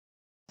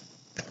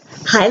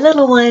Hi,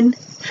 little one.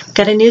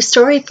 Got a new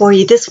story for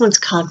you. This one's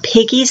called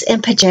Piggies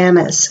and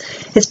Pajamas.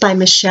 It's by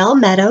Michelle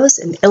Meadows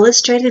and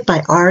illustrated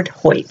by Ard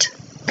Hoyt.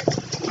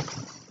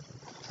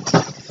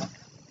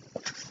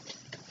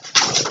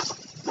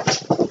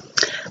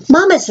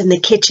 Mama's in the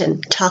kitchen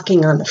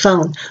talking on the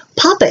phone.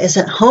 Papa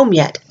isn't home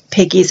yet.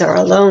 Piggies are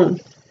alone.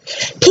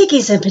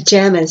 Piggies in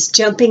pajamas,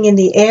 jumping in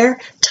the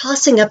air,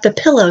 tossing up the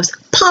pillows,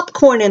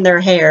 popcorn in their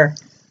hair.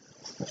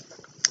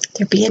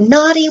 They're being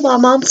naughty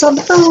while Mom's on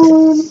the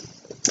phone.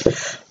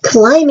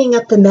 Climbing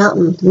up the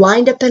mountain,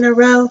 lined up in a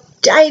row,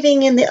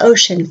 diving in the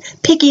ocean.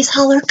 Piggies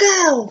holler,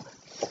 go!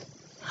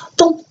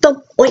 Thump,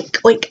 thump,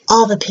 oink, oink,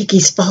 all the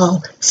piggies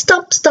fall.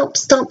 Stomp, stomp,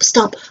 stomp,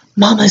 stomp,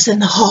 Mama's in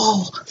the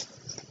hall.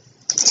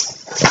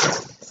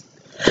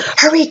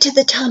 Hurry to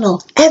the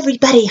tunnel,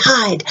 everybody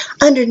hide.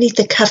 Underneath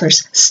the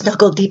covers,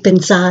 snuggle deep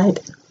inside.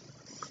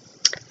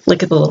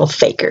 Look at the little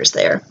fakers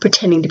there,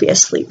 pretending to be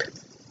asleep.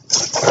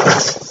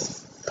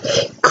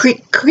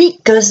 Creak,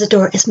 creak goes the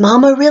door. Is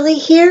Mama really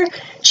here?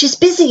 She's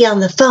busy on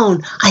the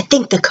phone. I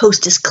think the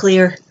coast is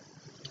clear.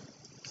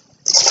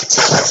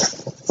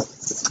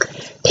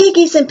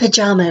 Piggies in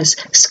pajamas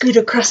scoot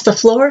across the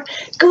floor,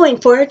 going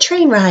for a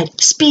train ride,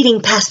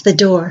 speeding past the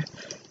door.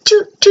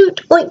 Toot,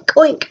 toot, oink,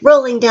 oink,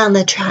 rolling down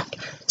the track.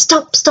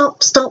 Stomp,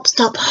 stomp, stomp,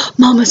 stomp,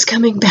 Mama's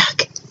coming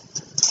back.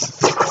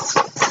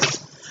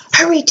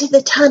 Hurry to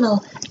the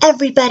tunnel,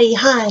 everybody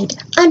hide.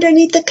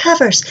 Underneath the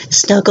covers,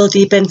 snuggle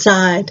deep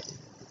inside.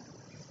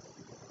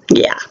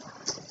 Yeah,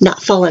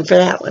 not falling for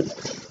that one.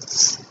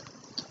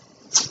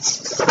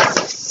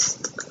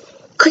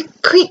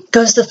 Creak, creak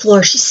goes the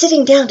floor. She's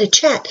sitting down to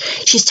chat.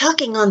 She's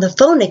talking on the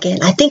phone again.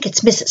 I think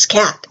it's Mrs.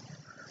 Cat.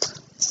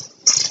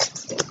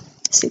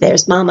 See,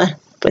 there's Mama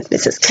with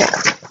Mrs.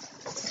 Cat.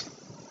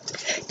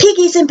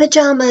 Piggies in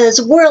pajamas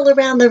whirl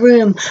around the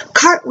room.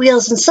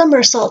 Cartwheels and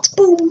somersaults.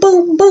 Boom,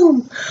 boom,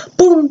 boom.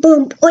 Boom,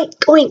 boom, oink,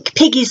 oink.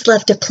 Piggies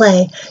left to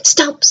play.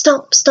 Stomp,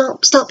 stomp,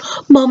 stomp, stomp.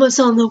 Mama's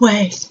on the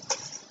way.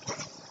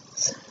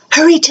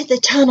 Hurry to the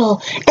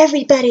tunnel.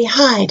 Everybody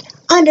hide.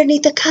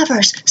 Underneath the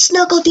covers.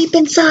 Snuggle deep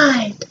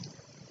inside.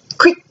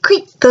 Creak,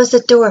 creak goes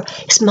the door.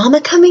 Is Mama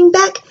coming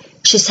back?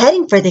 She's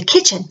heading for the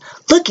kitchen,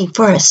 looking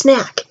for a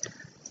snack.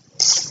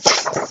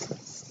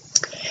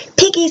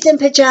 Piggies in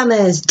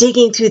pajamas,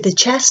 digging through the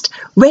chest.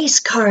 Race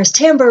cars,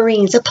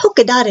 tambourines, a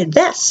polka-dotted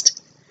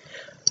vest.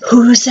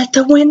 Who's at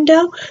the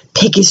window?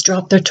 Piggies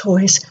drop their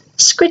toys.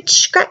 Scritch,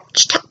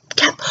 scratch, tap,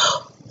 tap.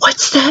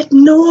 What's that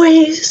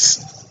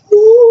noise?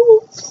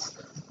 Ooh.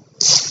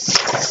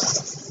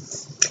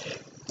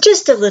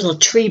 Just a little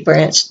tree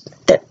branch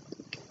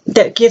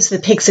that gives the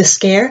pigs a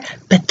scare,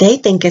 but they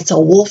think it's a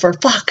wolf or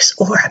fox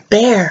or a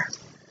bear.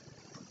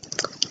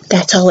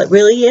 That's all it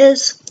really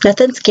is.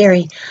 Nothing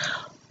scary.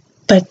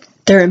 But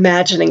they're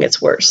imagining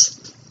it's worse.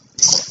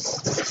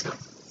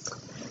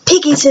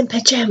 Piggies in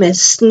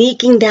pajamas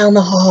sneaking down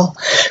the hall,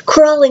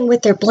 crawling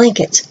with their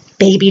blankets.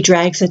 Baby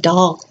drags a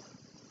doll.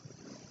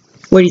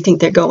 Where do you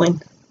think they're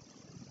going?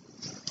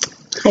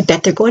 I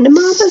bet they're going to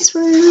Mama's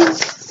room.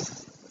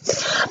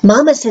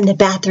 Mama's in the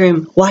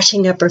bathroom,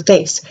 washing up her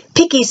face.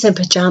 Piggies in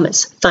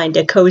pajamas find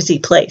a cozy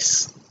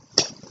place.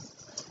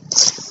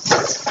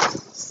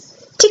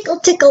 Tickle,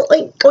 tickle,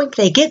 oink, oink,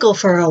 they giggle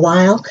for a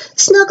while.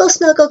 Snuggle,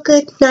 snuggle,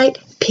 good night,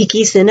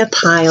 piggies in a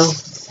pile.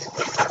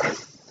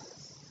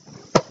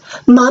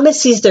 Mama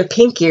sees their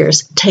pink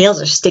ears,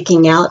 tails are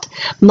sticking out.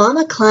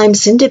 Mama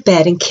climbs into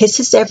bed and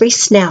kisses every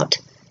snout.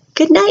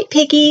 Good night,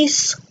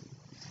 piggies.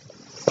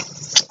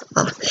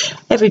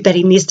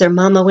 Everybody needs their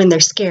mama when they're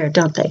scared,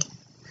 don't they?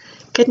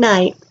 Good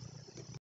night.